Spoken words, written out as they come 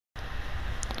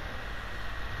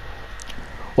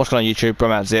What's going on YouTube?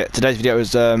 BrummyAdz. Today's video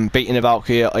is beating the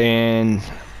Valkyrie in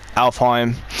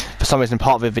Alfheim. For some reason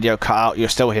part of the video cut out. You'll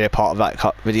still hear part of that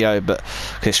cut video, but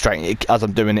it's straight as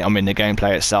I'm doing it, I'm in the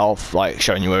gameplay itself, like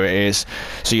showing you where it is.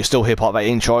 So you'll still hear part of that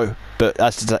intro. But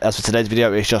as for today's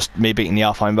video, it's just me beating the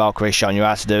Alfheim Valkyrie, showing you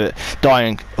how to do it.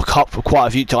 Dying quite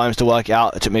a few times to work it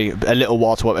out. It took me a little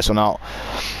while to work this one out,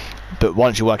 but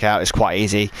once you work it out, it's quite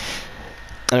easy.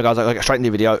 Anyway guys, I'll get straight into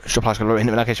the video. Hit the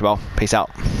notification bell. Peace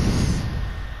out.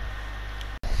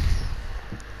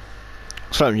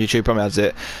 So YouTube,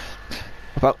 BrummyAdz.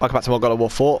 Welcome back to more God of War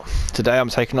 4. Today I'm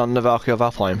taking on the Valkyrie of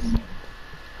Alfheim.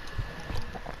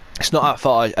 It's not that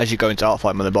far as you go into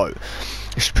Alfheim on the boat.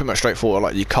 It's pretty much straightforward.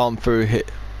 Like you come through here,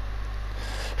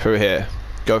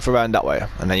 go through around that way,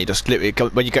 and then you just literally go,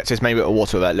 when you get to this main bit of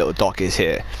water where that little dock is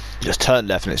here, you just turn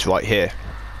left and it's right here.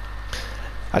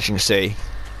 As you can see,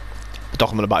 the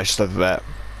dock I'm on about is just over there.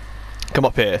 Come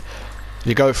up here.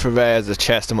 You go through there, there's a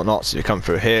chest and whatnot, so you come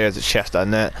through here, there's a chest down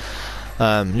there.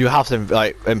 You have them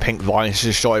like in pink vines to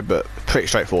destroy, but pretty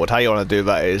straightforward. How you want to do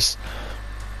that is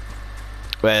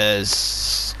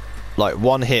there's like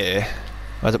one here.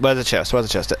 Where's the chest? Where's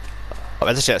the chest?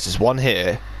 Where's the chest? There's one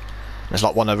here. There's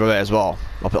like one over there as well.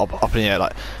 Up in the air,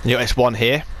 like. And you got this one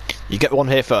here. You get one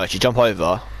here first. You jump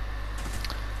over,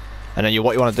 and then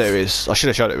what you want to do is, I should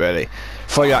have showed it really.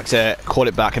 Throw your axe there, call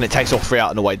it back, and it takes all three out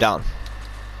on the way down.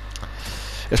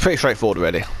 It's pretty straightforward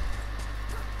really.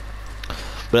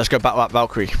 But let's go back to that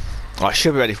Valkyrie. I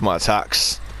should be ready for my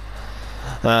attacks.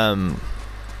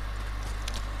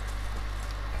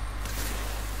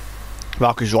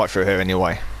 Valkyrie's right through here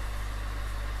anyway.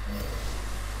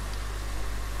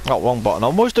 Oh, wrong button.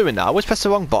 I'm always doing that. I always press the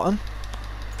wrong button.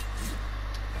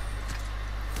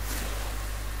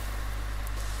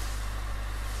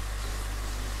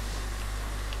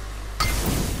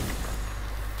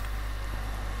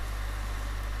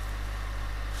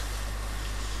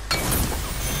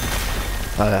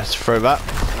 Let's throw that.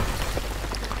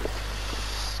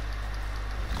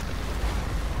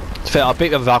 Fair, I beat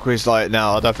the Valkyries like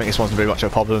now. I don't think this one's gonna be much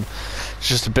of a problem. It's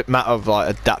just a bit matter of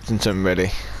like adapting to them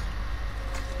really.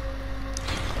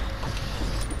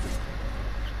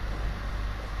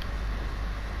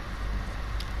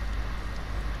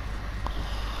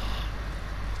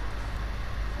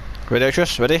 Ready,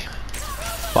 Trish? Ready?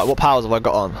 Right, what powers have I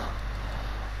got on?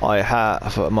 I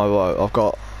have my I've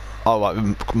got. Oh right,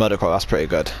 murder crow, that's pretty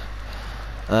good.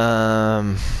 Nah,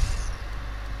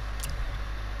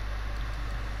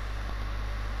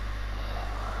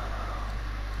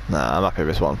 I'm happy with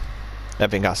this one.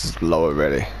 Everything else is lower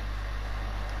really.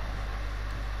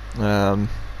 Yeah,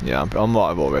 I'm right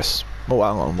with all this. Oh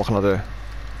hang on, what can I do?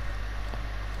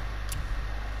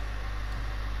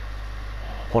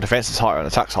 Well, defense is higher and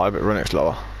attack's higher, but running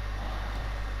lower.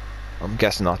 I'm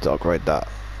guessing I have to upgrade that.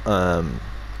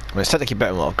 I mean, it's technically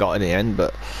better than what I've got in the end,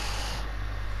 but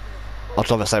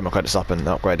I'd rather save my credits up and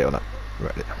upgrade it on it.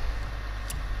 Ready.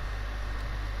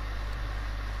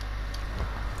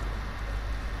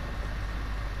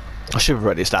 I should be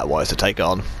ready stat-wise to take it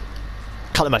on.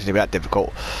 Can't imagine it'd be that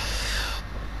difficult.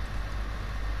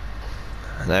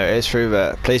 And there it is through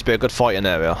there. Please be a good fighting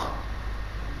area.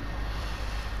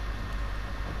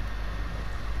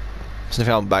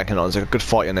 Something I'm banking on is a good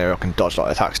fighting area. I can dodge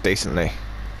like attacks decently.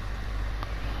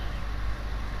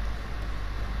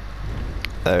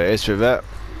 There it is through there.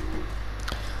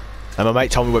 And my mate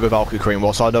told me where the Valkyrie Queen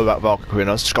was, so I know about Valkyrie Queen.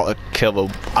 I just got to kill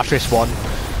the, after this one,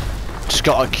 just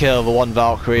got to kill the one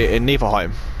Valkyrie in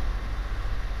Alfheim.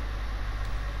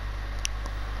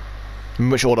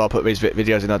 In which order I'll put these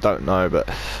videos in, I don't know, but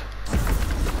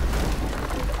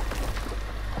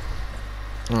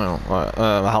oh,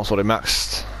 right, my health's already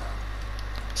maxed.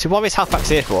 See, what is health max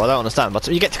here for? I don't understand. But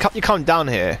you come down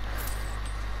here.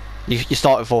 You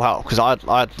start with full health, because I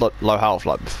had low health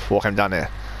like before I came down here,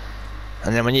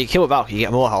 and then when you kill a Valkyrie you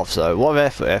get more health, so what are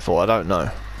they there for? I don't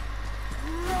know.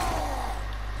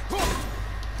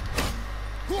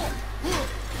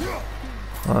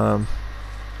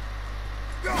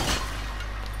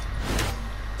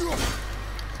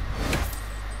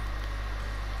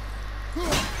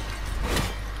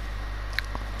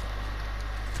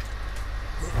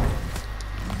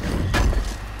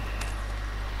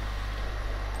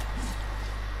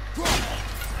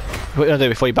 What you're gonna do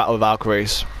before you battle the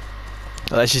Valkyries?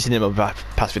 Let's just seen them in my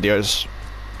past videos.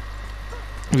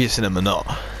 If you've seen them or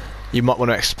not, you might want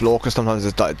to explore, because sometimes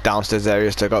there's like downstairs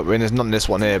areas to go. I mean, there's none in this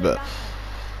one here, but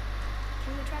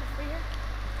Can we try to free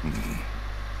her?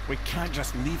 We can't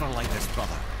just leave her like this,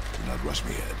 brother. Do not rush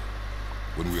me, Ed.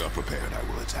 When we are prepared, I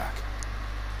will attack.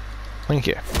 Thank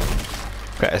you.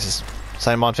 Okay, this is the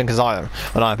same mind thing as I am.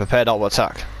 When I am prepared, I will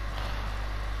attack.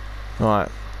 Alright.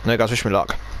 No guys, wish me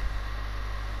luck.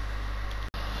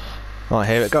 Right,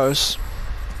 here it goes.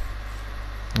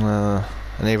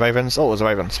 Any ravens? Oh, there's a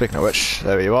raven. Speaking of which,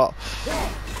 there you are.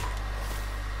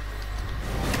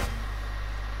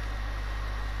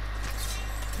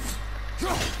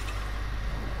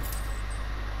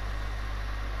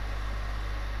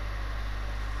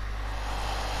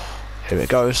 Here it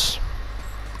goes.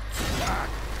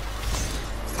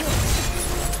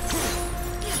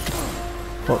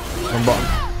 What? One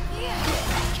button.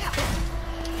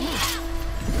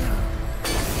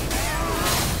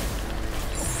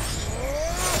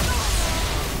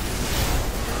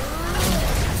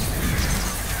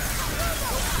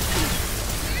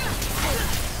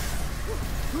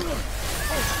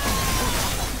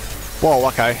 Whoa,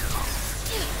 okay.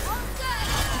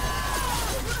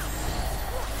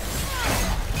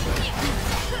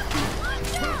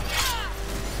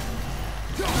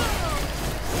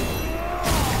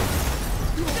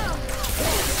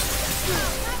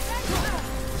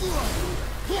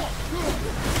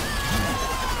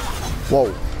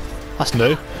 Whoa, that's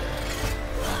new.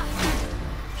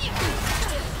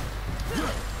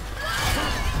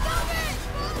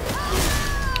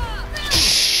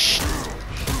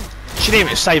 She didn't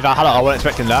even say Valhalla, I wasn't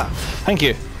expecting that. Thank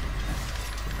you.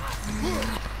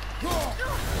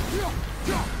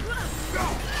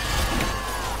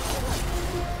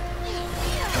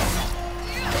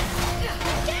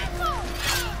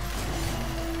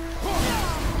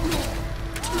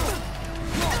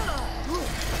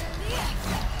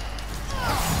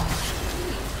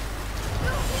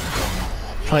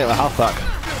 Trying to get my health back.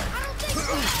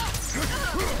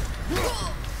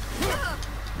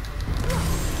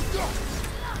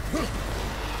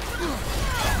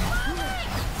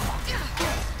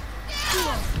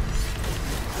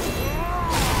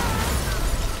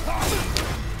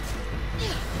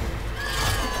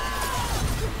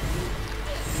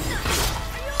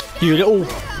 You little...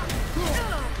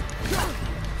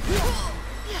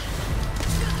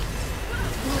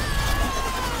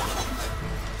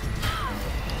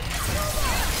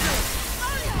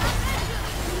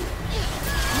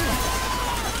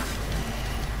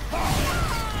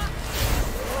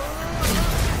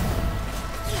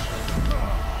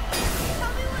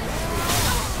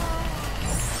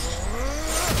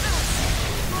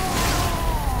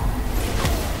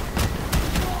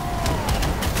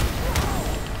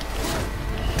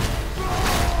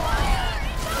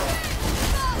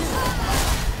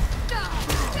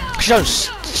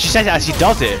 She says it as she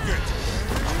does it.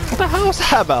 What the hell was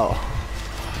that about?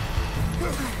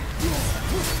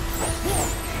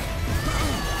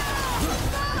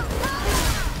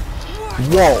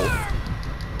 Whoa!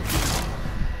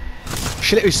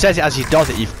 She literally says it as she does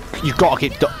it. You've got to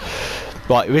keep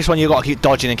right. This one you've got to keep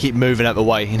dodging and keep moving out the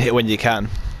way and hit when you can.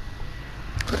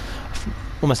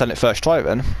 Almost done it first try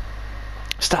then.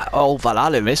 It's that old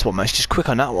Valhalla in this one, man. She's just quick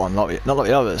on that one, not like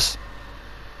the others.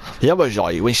 The others,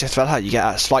 like, when she says Valhalla, you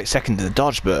get a slight second to the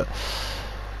dodge, but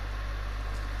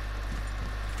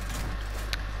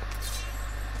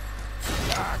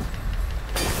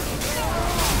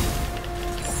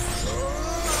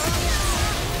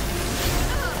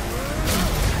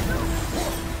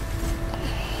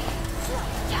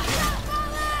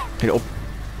it'll...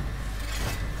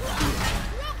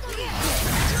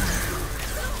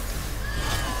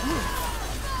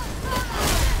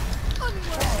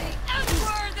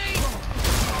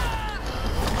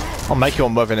 I'll make you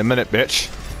unworthy in a minute, bitch.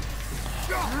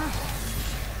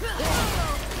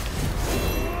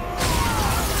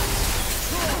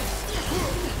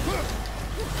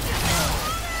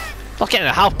 Not getting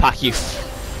a health pack, you.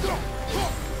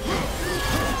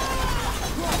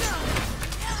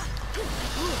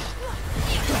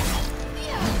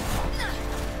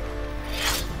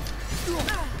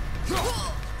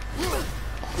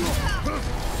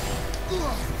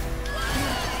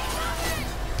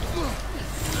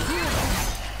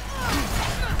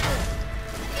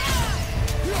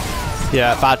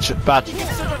 Yeah, bad.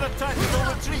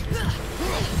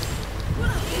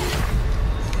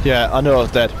 Yeah, I knew I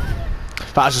was dead.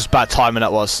 That was just bad timing,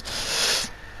 that was.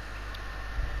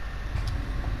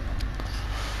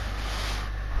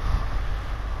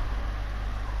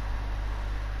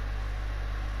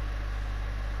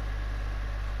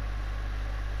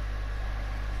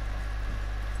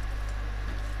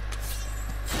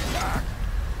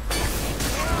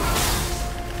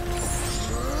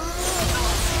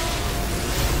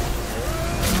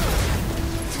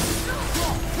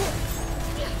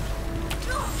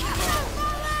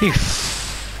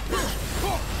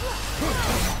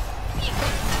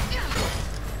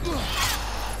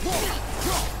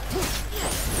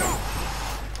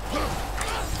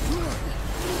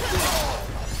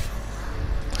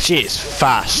 She is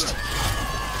fast.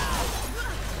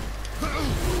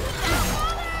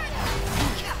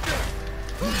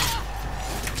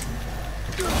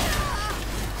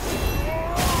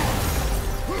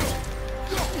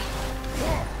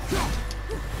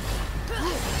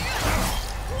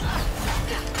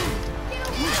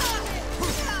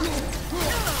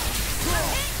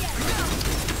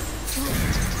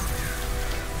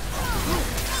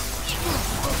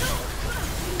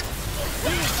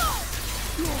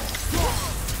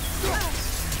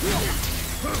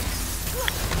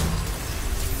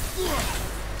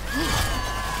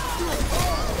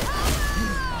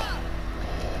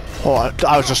 Oh,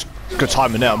 I was just good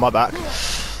timing there on my back.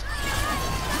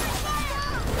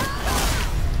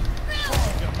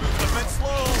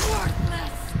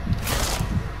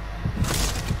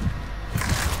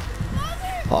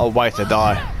 What a way to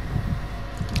die.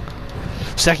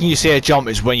 Second you see a jump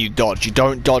is when you dodge. You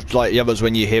don't dodge like the others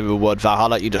when you hear the word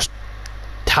Valhalla, you just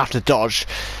have to dodge.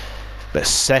 But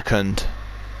second,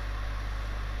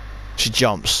 she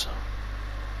jumps.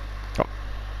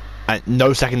 And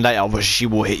no second later, she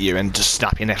will hit you and just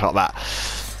snap your neck like that.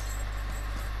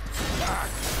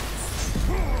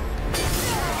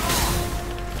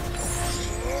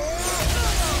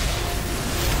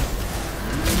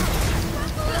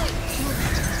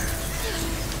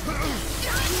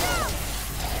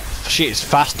 She is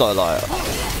fast though, like.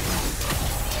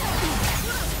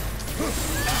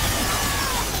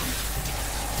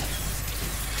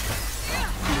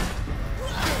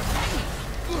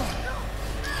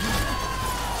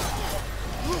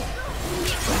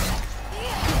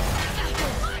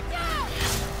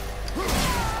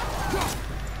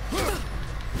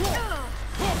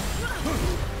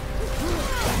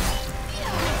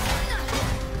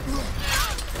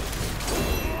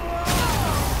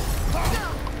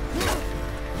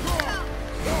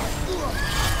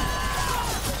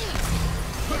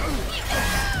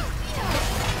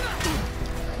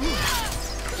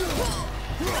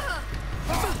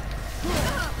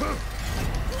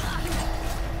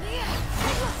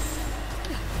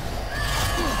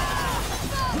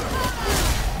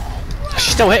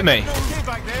 She still hit me.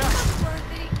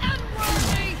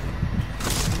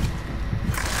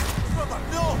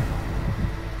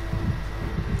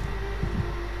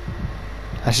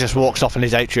 And she just walks off in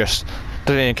his Atreus.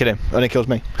 Doesn't even kill him, only kills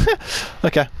me.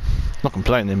 Okay, not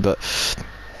complaining, but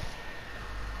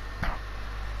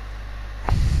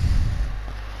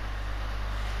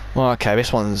well, okay,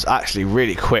 this one's actually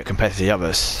really quick compared to the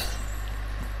others.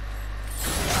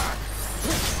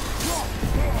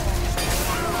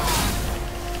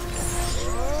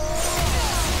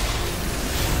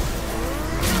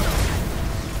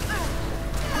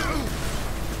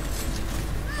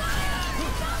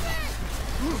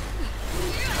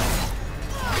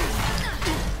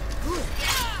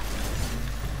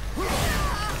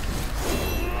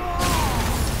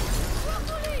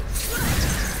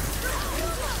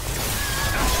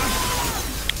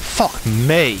 Fuck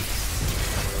me.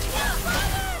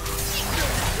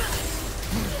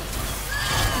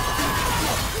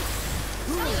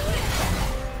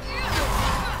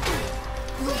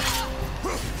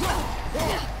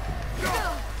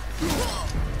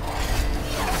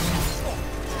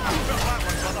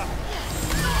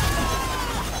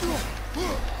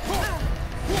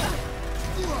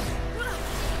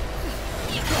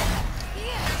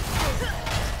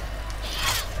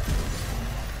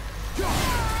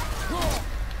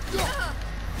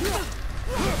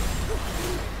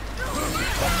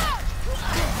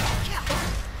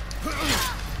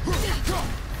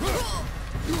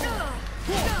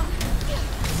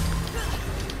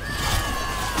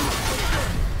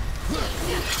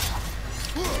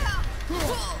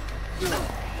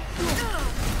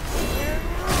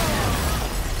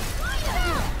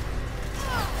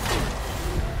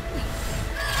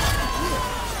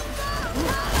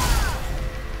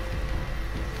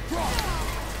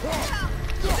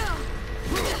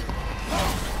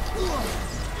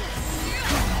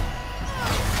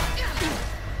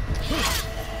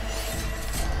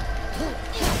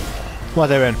 What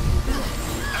they're in.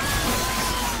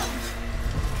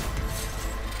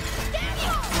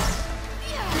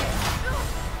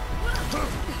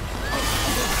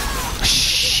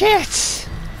 Shit!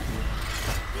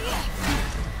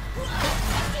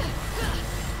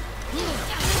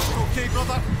 Okay,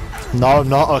 brother. No, I'm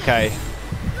not okay.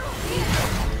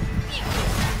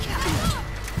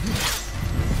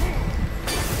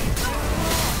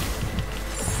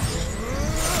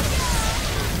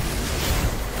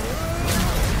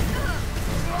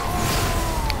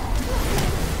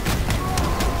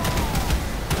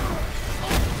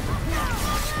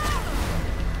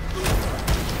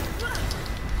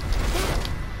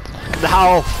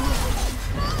 health.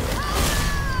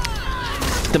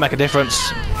 Didn't make a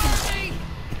difference.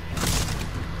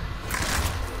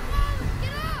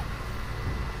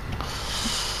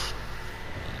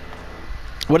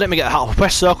 Well, let me get the health. I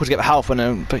pressed circle to get the health and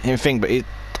then thing, but I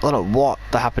don't know what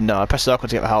that happened now. I pressed circle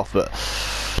to get the health, but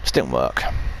it just didn't work.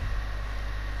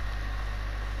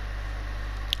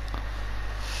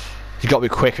 You got to be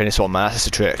quick in this one, man. That's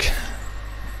the trick.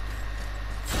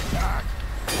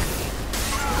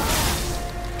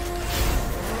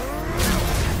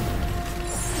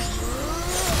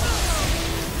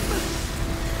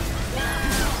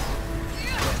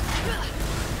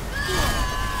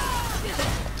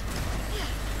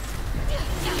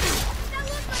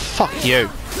 Fuck you.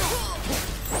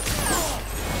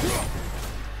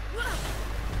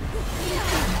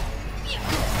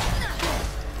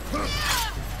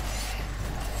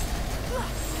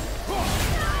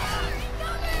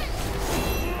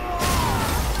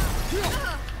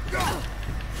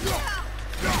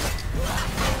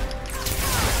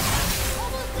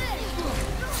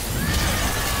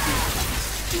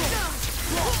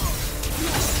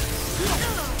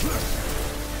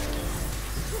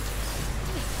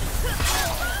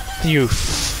 You.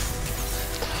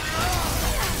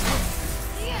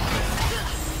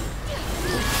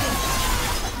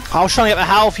 I was trying to get the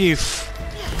health, you.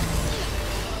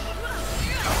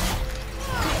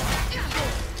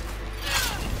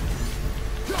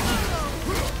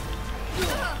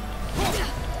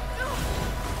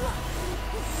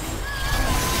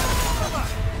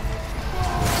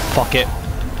 Fuck it.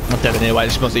 I'm dead anyway,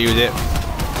 just supposed to use it.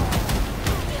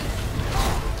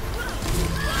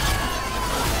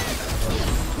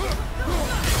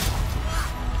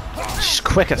 She's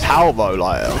quick as hell though,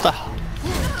 like what the.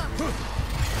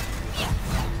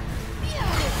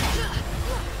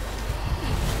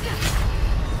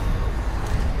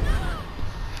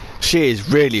 She is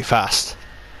really fast.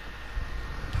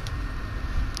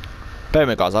 Bear in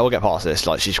mind, guys, I will get past this.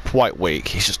 Like, she's quite weak.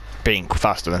 He's just being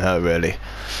faster than her, really.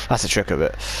 That's the trick of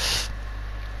it.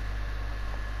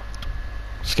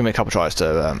 Just give me a couple tries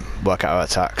to work out her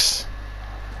attacks.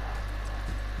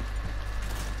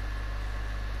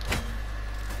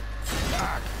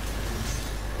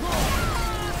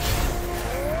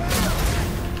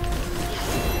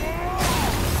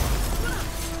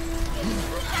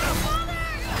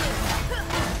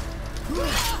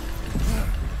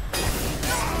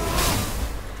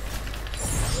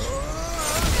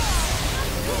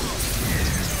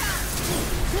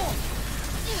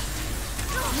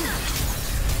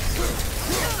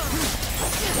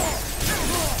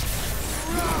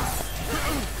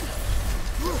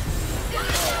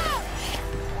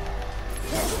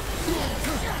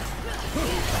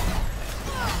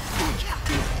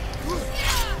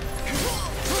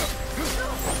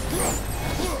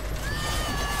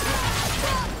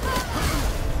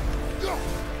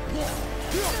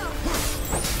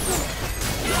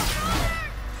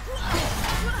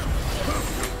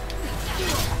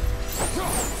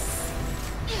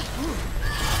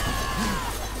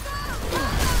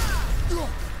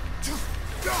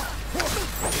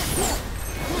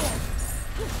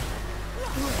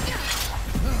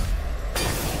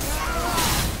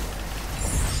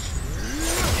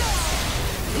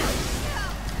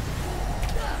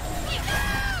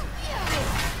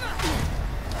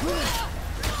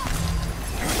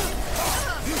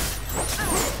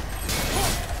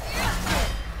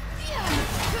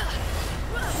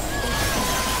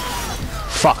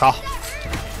 Fuck off.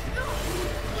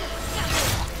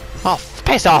 Oh,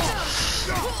 piss off.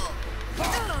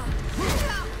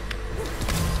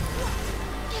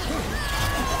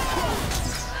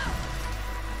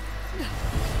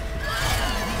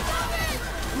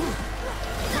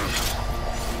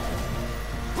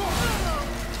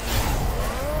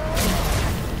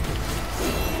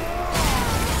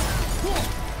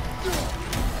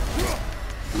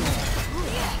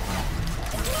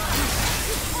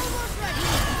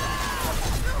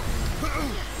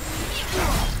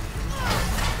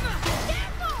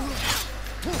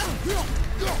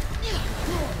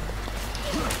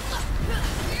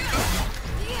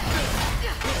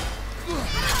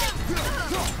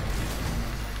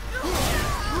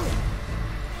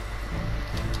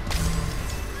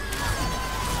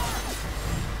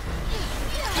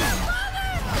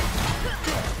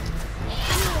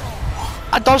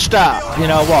 I dodged that. You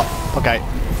know what? Okay.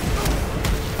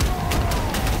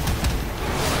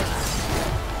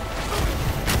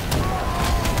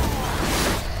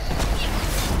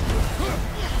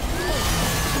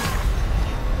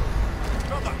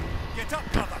 Brother, get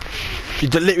up, brother. You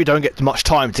literally don't get much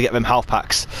time to get them health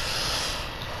packs.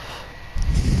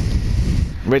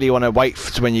 Really want to wait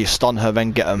for when you stun her,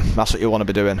 then get them. That's what you want to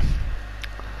be doing.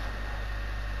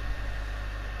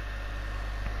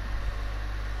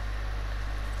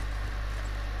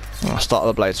 I'll start with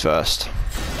the blades first.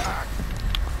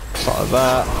 Start with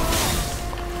that.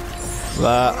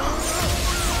 That.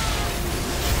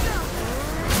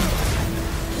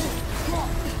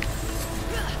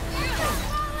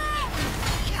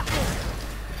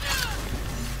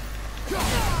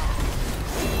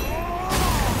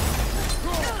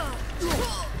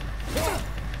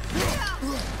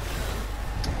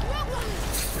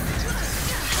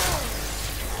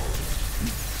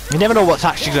 You never know what's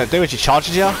actually going to do as she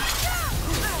charges you.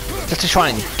 Just to try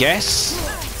and guess.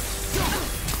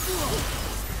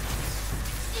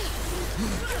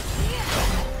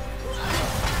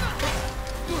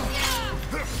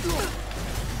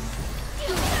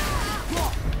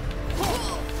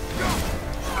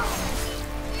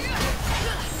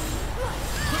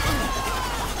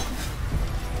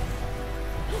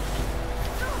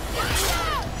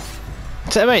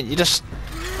 So, I mean, you just...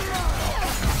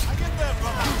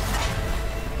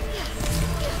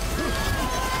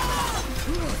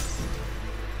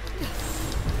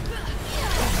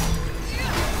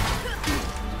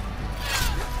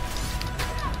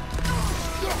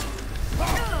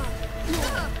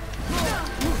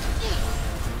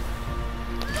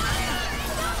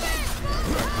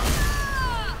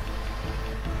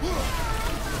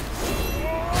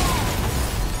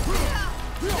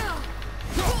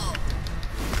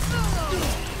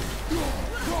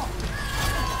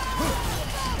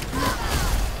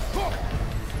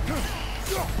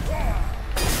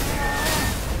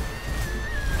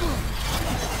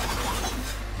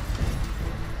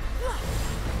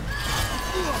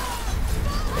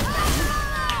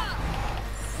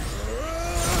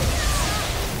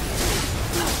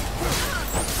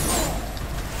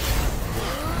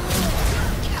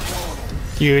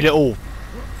 You little...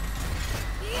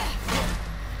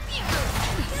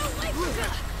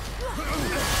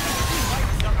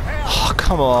 Oh,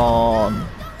 come on.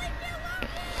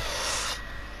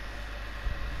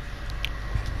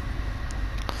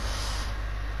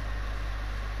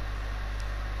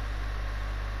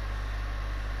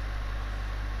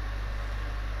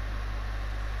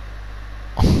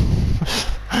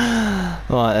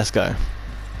 Right, let's go.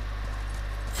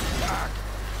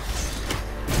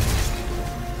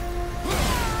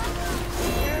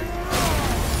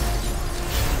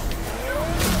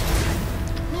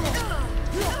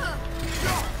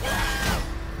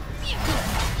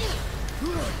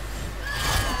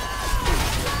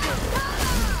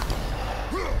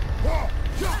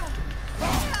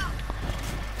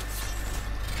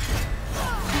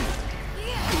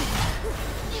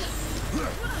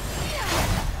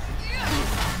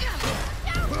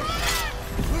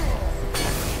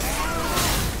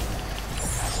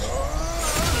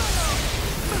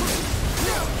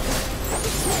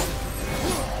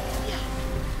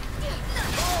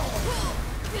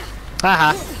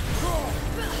 Haha.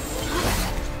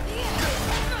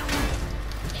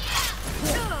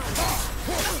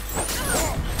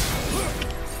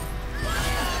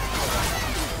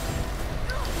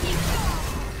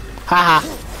 Haha.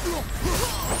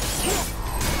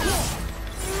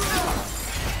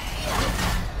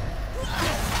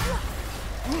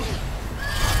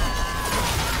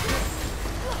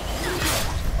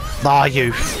 Ah,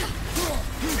 you.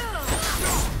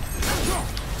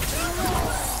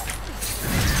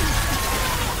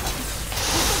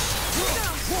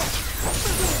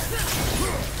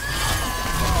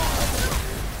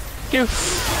 You.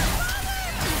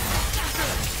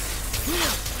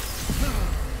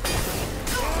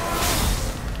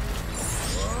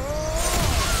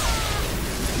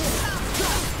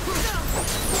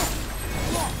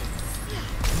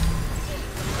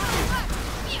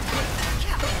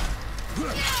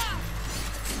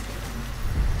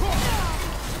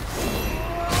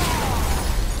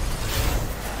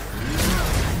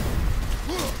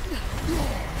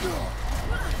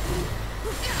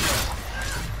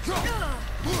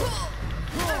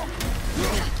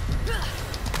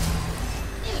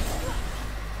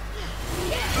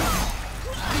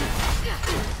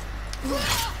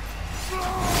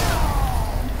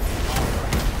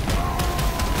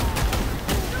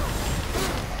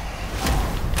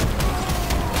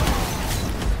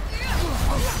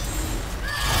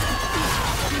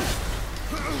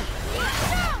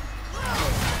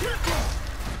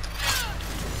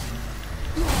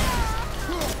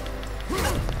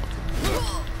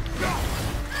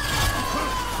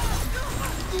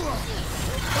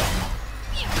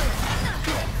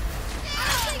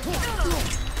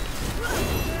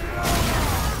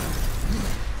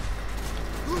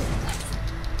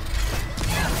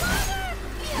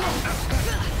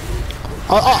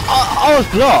 I was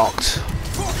blocked.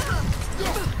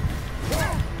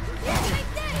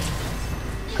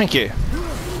 Thank you.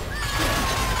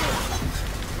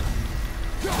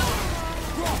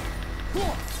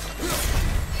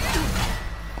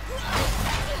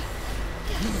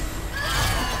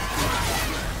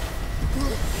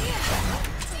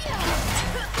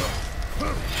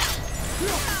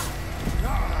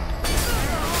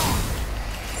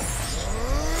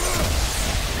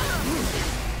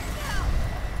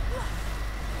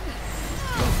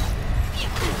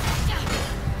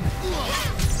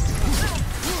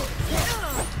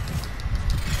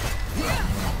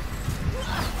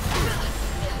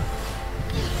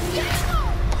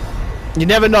 You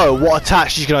never know what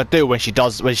attack she's gonna do when she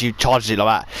charges it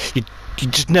like that. You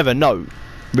just never know,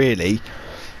 really.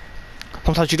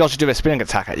 Sometimes she does do a spinning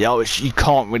attack at you, which you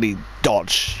can't really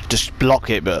dodge, just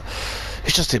block it. But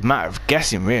it's just a matter of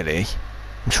guessing, really.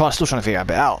 I'm still trying to figure that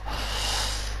bit out.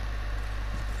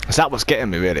 Cause that was getting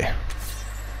me, really.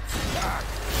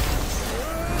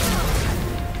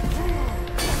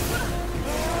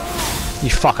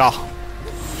 You fucker.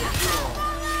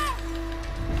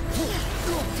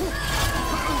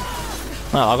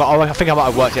 Oh, I think I might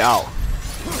have worked it out.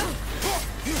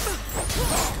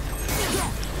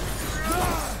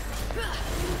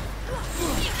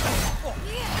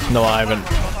 No, I haven't.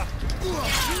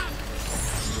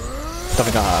 Don't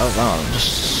think I have. No,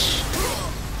 just...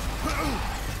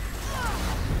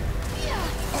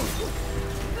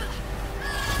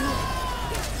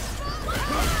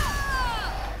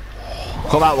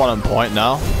 Got that one on point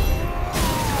now.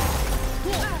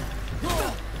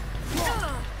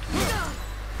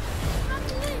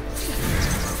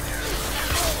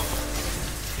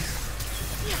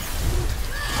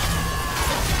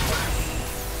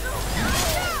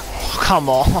 Come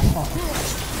on.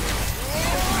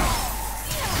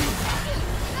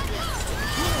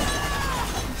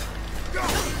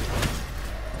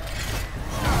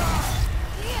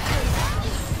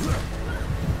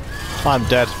 I'm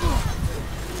dead.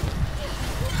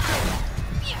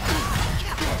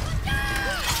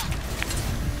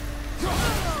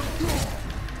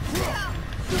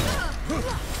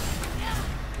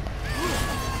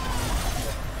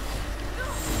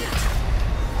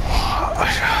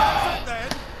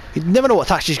 You never know what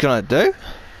attack she's gonna do.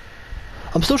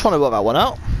 I'm still trying to work that one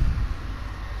out.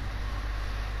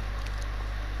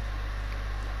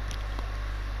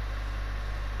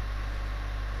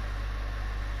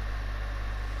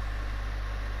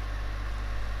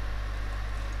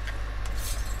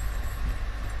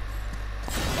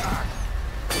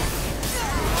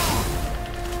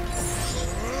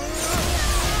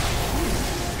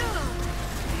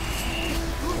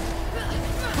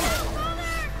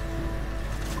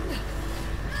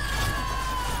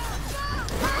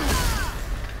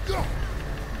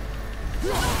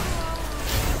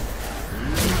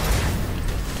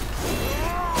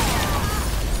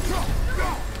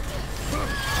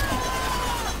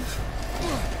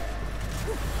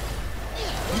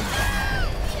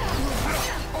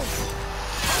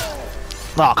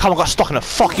 Oh, come on, I got stuck in a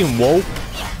fucking wall.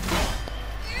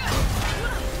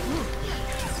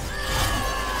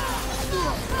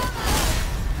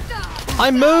 I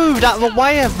moved out of the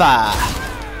way of that.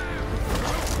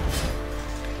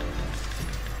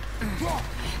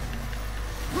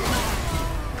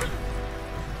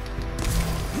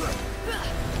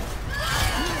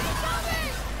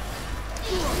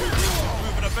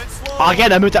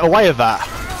 Again, I moved out of the way of that.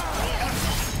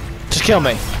 Just kill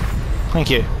me. Thank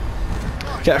you.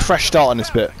 Get a fresh start on this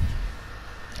bit.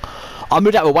 I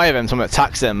moved out of the way of him, someone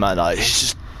attacks him, man. Like, it's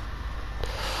just...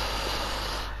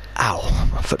 Ow,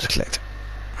 my foot just clicked.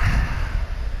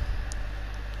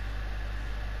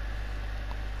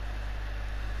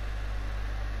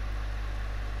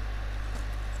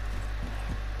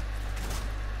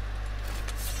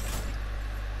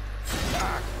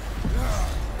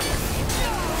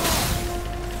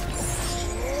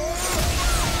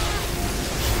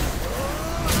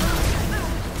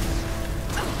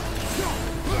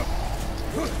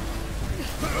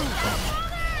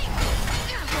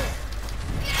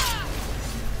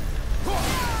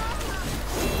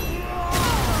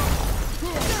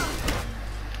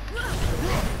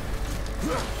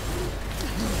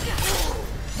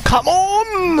 Come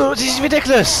on! This is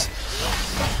ridiculous!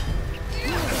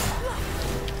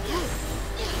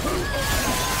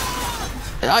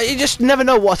 You just never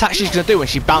know what attack she's going to do when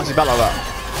she bounces back like that.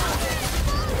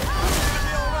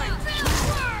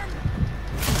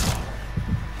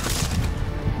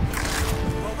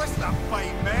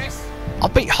 I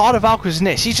beat harder Valkyries than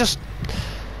this. You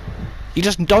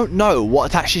just don't know what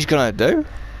attack she's going to do.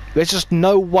 There's just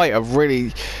no way of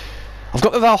really. I've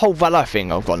got the whole Valhalla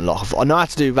thing. I've got unlocked. I know how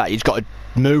to do that. You've got to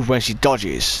move when she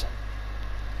dodges.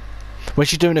 When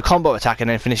she's doing a combo attack and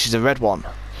then finishes the red one,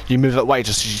 you move that way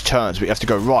just as she turns, but you have to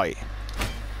go right.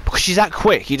 Because she's that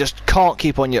quick, you just can't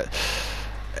keep on your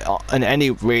in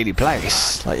any really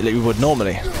place like you would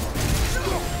normally.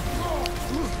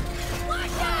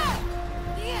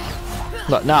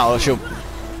 Look now, she'll.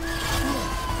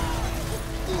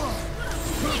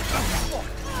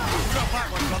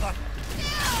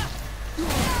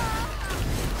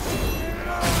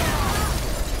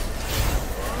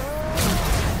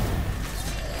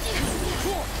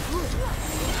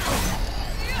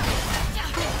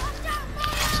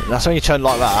 That's when you turn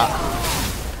like that.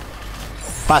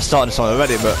 Bad starting this one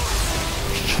already, but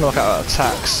trying to work out our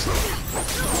attacks.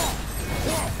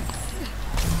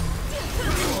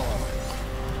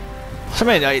 So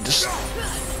I mean, I just.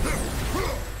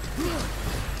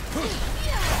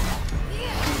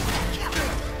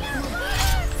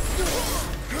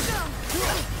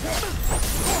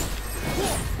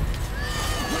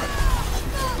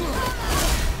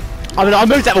 I mean, I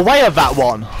moved out of the way of that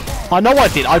one. I know I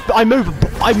did. I moved.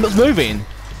 I was moving.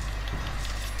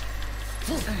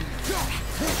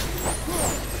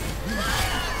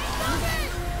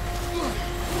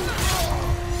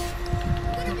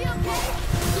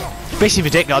 This is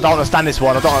ridiculous. I don't understand this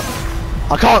one.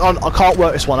 I can't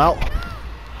work this one out.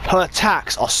 Her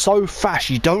attacks are so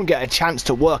fast. You don't get a chance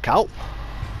to work out.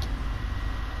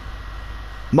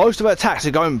 Most of her attacks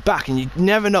are going back, and you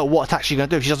never know what attack she's going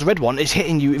to do. If she does the red one, it's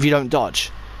hitting you if you don't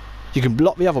dodge. You can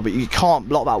block the other, but you can't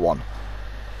block that one.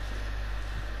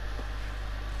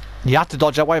 You have to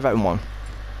dodge that way with that one.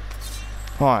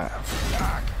 Right.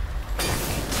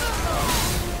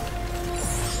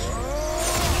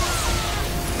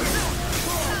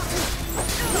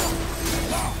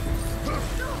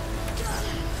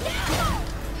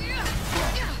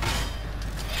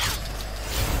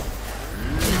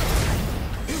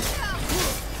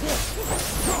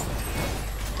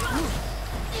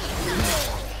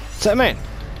 See what I mean?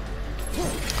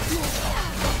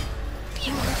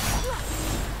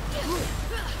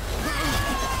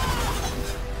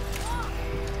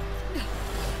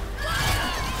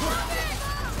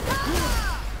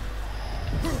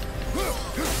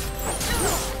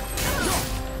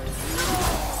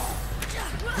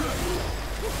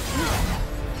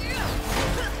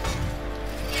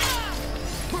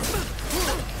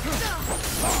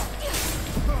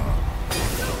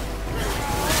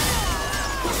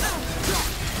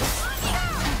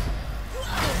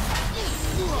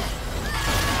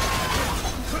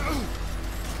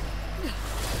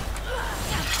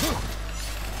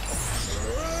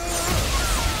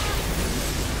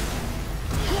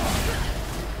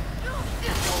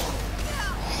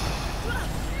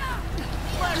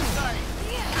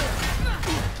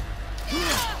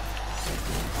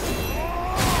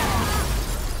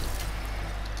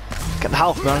 Get the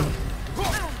health, man.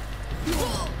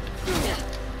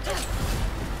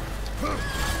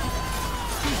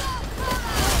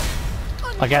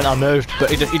 Again, I moved, but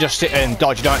you just sit there and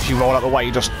dodge. You don't actually roll out the way.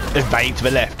 You just evade to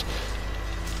the left.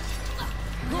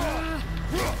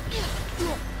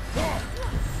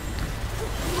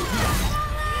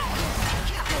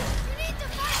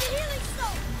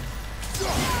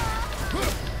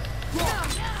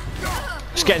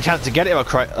 Just getting a chance to get it,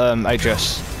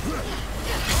 Adrius.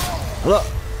 Look,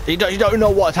 you don't know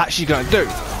what attack she's going to do.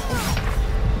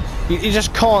 You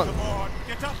just can't.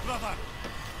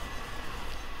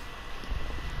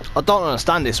 I don't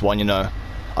understand this one, you know.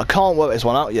 I can't work this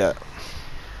one out yet.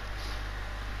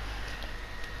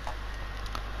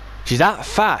 She's that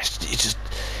fast.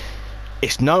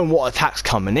 It's knowing what attack's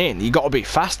coming in. You got to be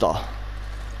faster,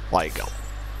 like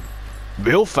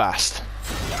real fast.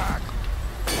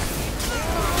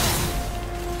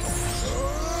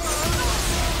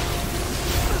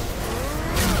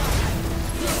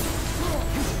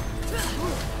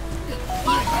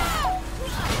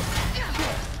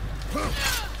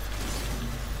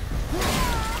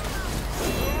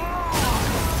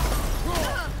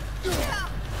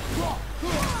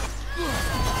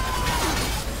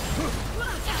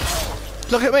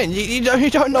 Look at me, you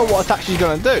don't know what attack she's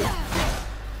going to do.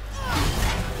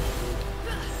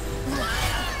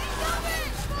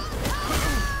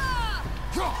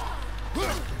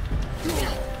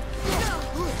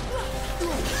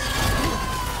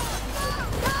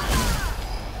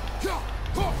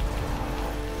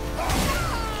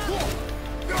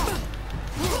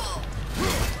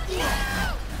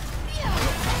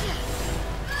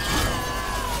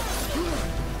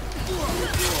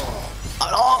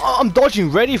 I'm dodging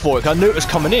ready for it because I knew it was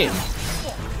coming in.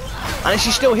 And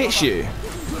she still hits you.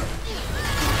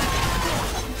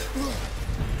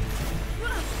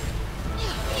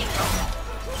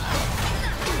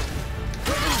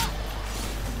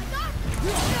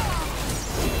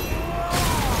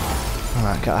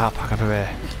 Alright, get that back over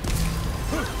here.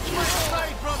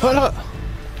 Oh, look!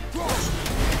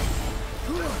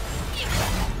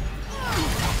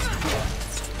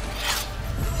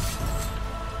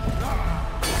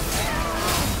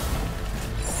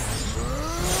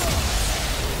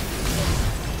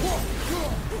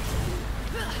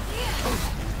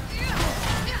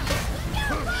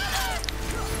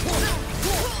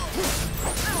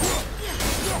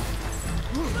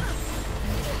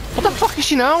 What the fuck is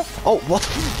she now? Oh, what?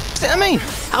 What I mean?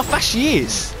 How fast she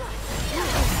is?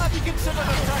 Have you considered a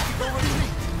tactical retreat?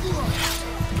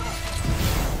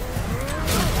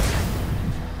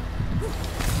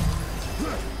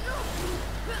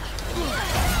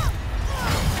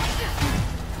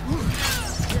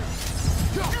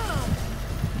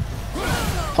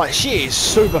 Like, she is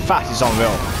super fast, it's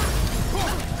unreal.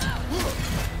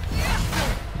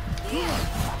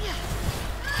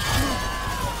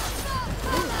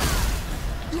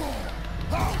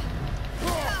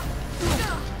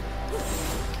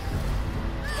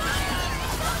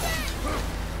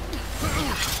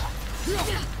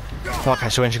 Okay,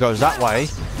 so when she goes that way...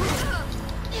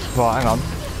 Right, hang on.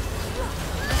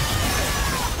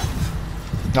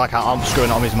 No, I can't, I'm screwing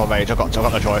it, I'm using my rage, I've got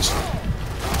no choice.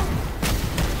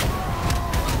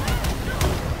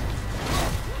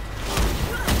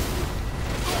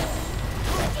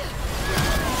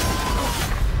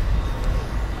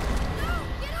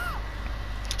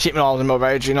 Shit, me in my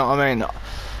rage, you know what I mean?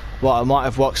 Well, I might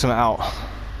have worked something out.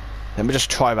 Let me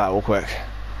just try that real quick.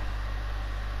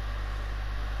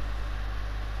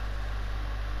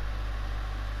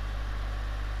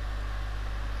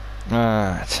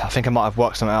 I think I might have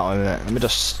worked something out in a minute. Let me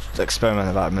just experiment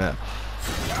about a minute.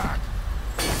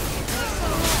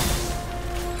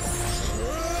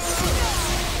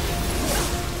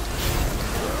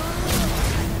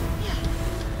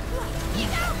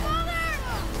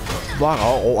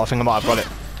 Wow, oh, I think I might have got it.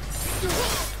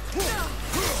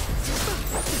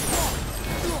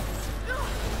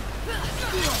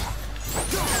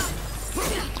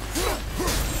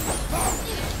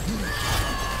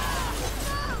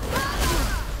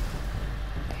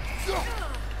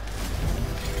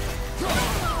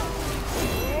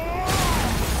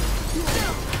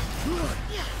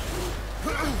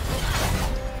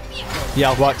 Yeah,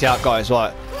 I've worked it out, guys.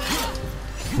 Right.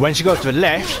 When she goes to the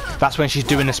left, that's when she's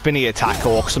doing a spinny attack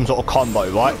or some sort of combo,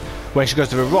 right? When she goes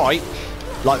to the right,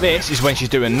 like this, is when she's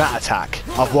doing that attack.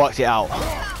 I've worked it out.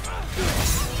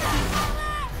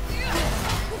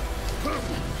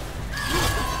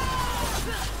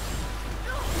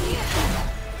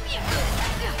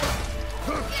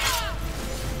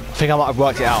 I think I might have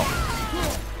worked it out.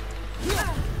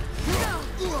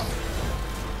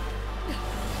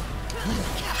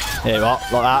 There you are,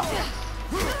 like that.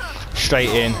 Straight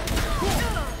in.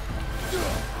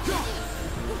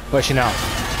 Where's she now?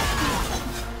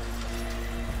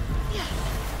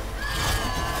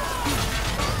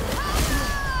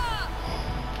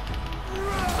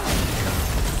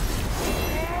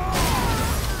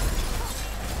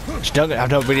 She don't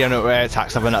have no video, no air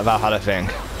attacks other than that Valhalla thing.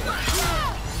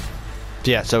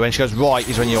 Yeah, so when she goes right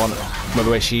is when you want, the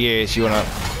way she is, you want to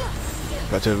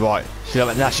go to the right. See,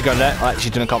 now she's going there. Alright,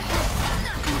 she's doing a comp.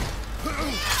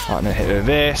 Right, and then hit her with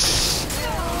this.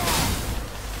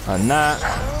 And that.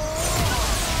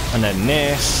 And then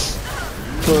this.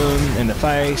 Boom, in the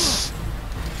face.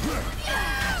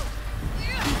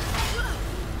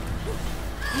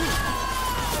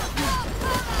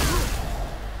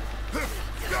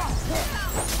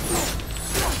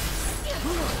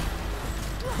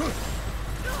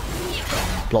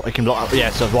 Block, it can block up. Yeah,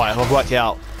 so right, I've worked it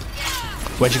out.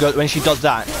 When she does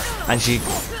that, and she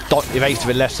evades to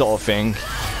the left sort of thing,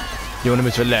 you want to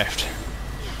move to the left.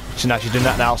 So now she's doing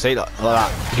that now, see, like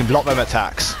that. You can block them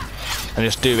attacks, and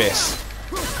just do this.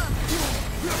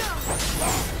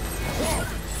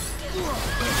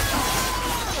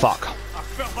 Fuck. I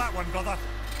felt that one, brother.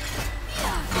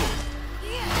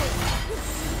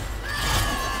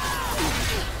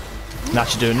 Now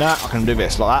she's doing that, I can do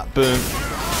this, like that, boom.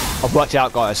 I've worked it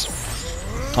out, guys.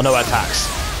 I know her attacks.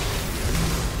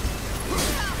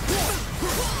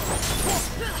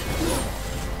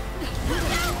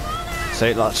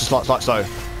 See, like, just like so.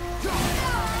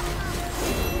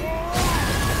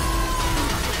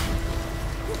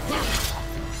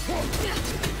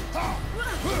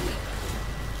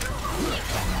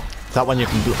 That one you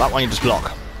can, that one you just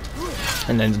block,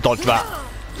 and then dodge that.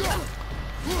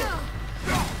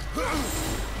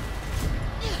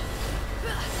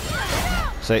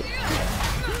 See?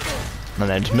 And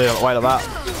then just move it away like that.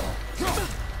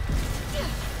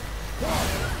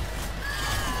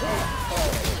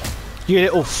 You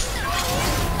little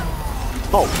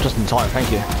oh, just in time, thank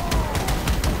you.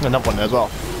 Another one there as well.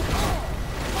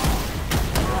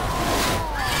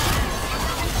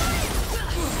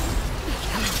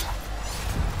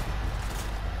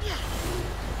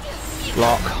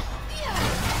 Block.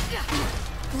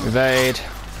 Evade.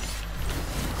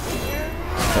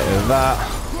 Hit with that.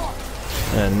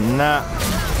 And that.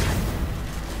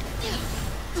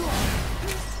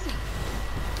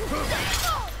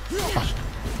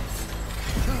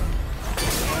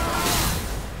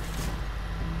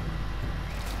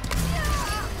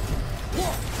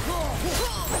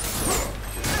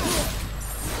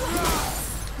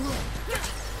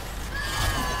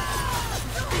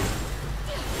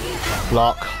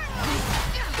 Block.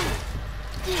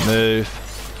 Move.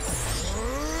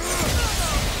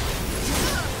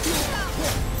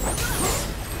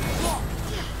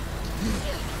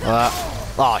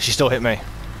 Ah, she still hit me.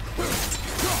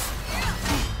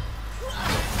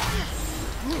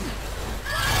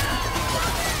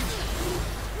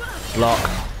 Block.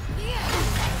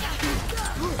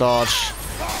 Dodge.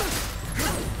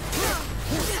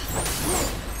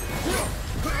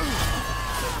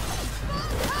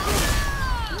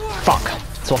 Fuck.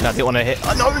 Talking, I didn't want to hit.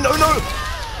 Oh, no, no, no!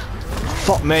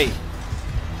 Fuck me.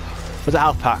 Where's the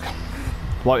health pack?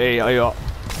 Right here, you are.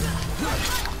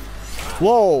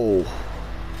 Whoa!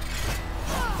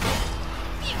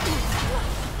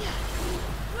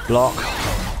 Block.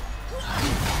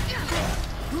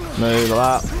 Move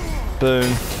like that. Boom.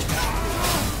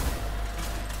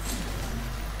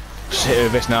 Just hit her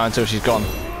with this now until she's gone.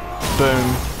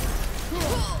 Boom.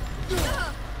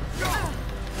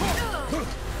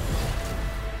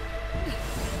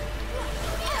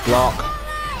 Block.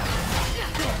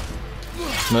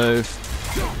 Move.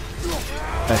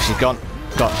 There she's gone.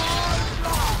 Got.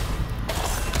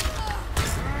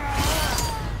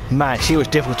 Man, she was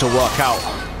difficult to work out.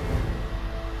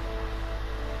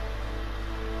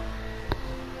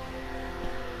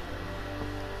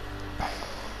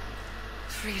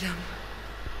 Freedom.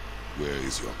 Where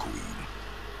is your queen?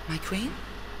 My queen?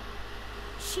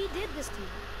 She did this to you.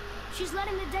 She's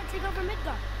letting the dead take over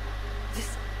Midgard.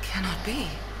 This cannot be.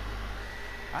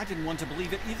 I didn't want to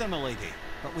believe it either, milady,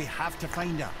 but we have to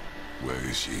find her. Where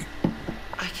is she?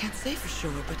 I can't say for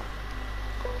sure, but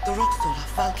the Rockstall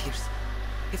of Valkyries.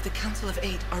 If the Council of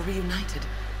Eight are reunited,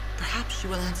 perhaps she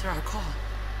will answer our call.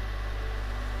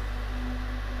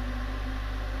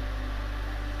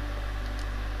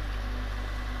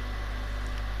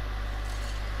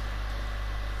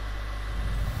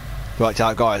 Right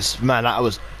out, guys. Man, that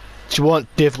was. She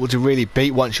wasn't difficult to really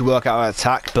beat once you work out her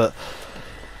attack, but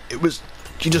it was.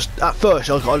 You just at first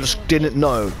I just didn't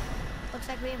know. Looks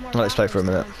like we have more. Let's play for a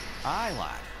minute. Aye,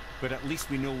 lad. But at least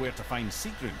we know where to find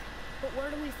Sigrun. But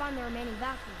where do we find the remaining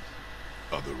Valkyries?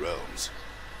 Other realms.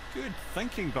 Good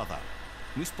thinking, brother.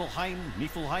 Muspelheim,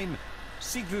 Niflheim.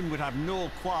 Sigrun would have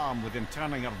no qualm with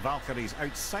interning her Valkyries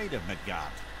outside of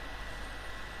Midgard.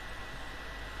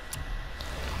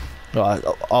 Right,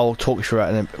 I'll talk you through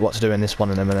it and what to do in this one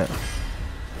in a minute.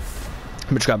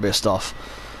 I'm just grab a bit of stuff.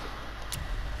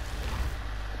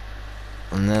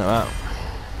 And then that.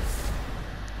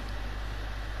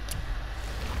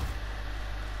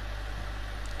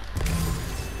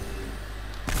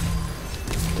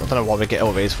 I don't know what we get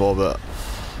all these for, but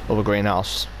all the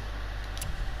greenhouse.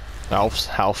 Elves,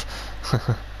 health.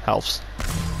 Elves.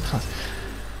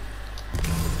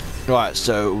 Right,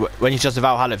 so when you just the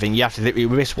Valhalla thing, you have to literally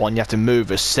with this one, you have to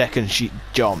move as second she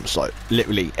jumps, like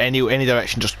literally any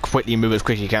direction, just quickly move as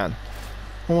quick as you can.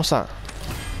 Oh, what's that?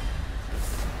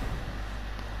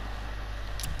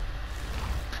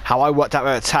 How I worked out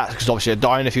her attacks, because obviously I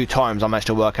died a few times, I managed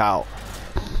to work out.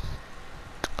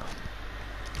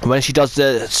 When she does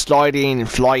the sliding,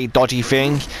 fly, dodgy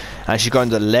thing, and she's going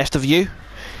to the left of you,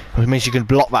 which means you can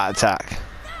block that attack.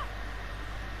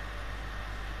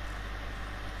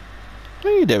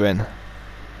 What are you doing?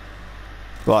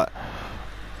 Right.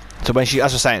 So when she,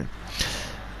 as I was saying,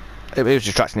 it was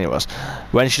distracting. It was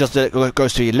when she does the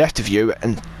goes to your left of you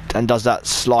and does that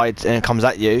slide and comes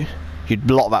at you, you'd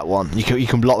block that one. You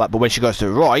can block that, but when she goes to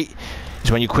the right,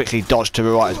 is when you quickly dodge to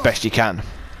the right as best you can.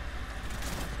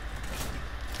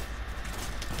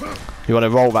 You want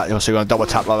to roll that, so you want to double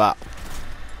tap like that.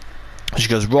 When she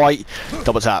goes right,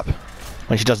 double tap.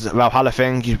 When she does the Valhalla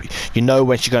thing, you know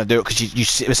when she's going to do it, because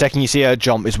the second you see her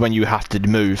jump is when you have to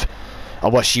move.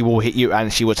 Otherwise she will hit you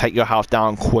and she will take your health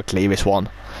down quickly, this one.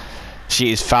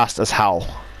 She is fast as hell.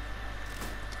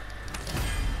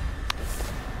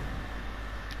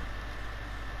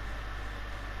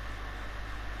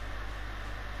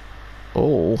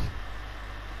 Oh.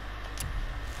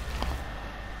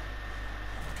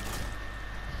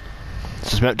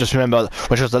 Just remember,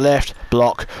 when she goes to the left,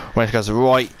 block. When she goes to the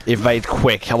right, evade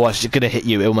quick. Otherwise, she's going to hit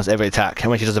you almost every attack.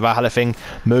 And when she does the Valhalla thing,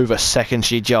 move a second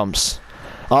she jumps.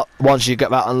 Once you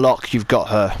get that unlocked, you've got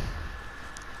her.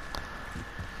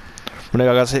 Well,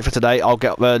 anyway, guys, that's it for today. I'll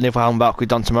get the Niflheim Valkyrie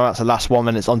done tomorrow. That's the last one,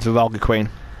 and it's on to the Valkyrie Queen.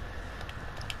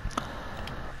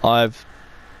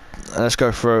 Let's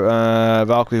go through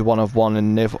Valkyrie 1 of 1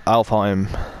 in Alfheim.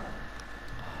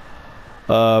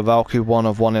 Valkyrie 1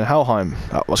 of 1 in Alfheim.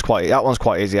 That one's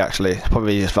quite easy actually. It's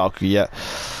probably the easiest Valkyrie yet.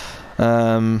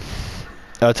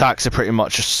 Attacks are pretty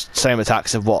much just same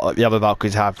attacks of what the other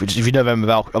Valkyries have. If you know them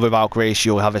other Valkyries,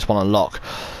 you'll have this one unlocked.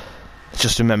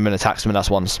 Just remembering attacks from the last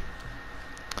ones.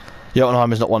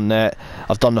 Jotunheim is not one there.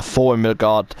 I've done the 4 in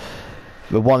Midgard.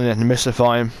 The 1 in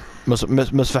Muspelheim,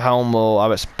 or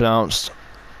how it's pronounced.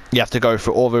 You have to go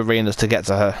through all the arenas to get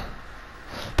to her.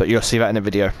 But you'll see that in the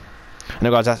video.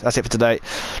 Anyway guys, that's it for today.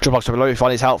 Drop a box below if you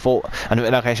find this helpful, and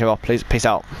if you like, please peace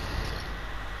out.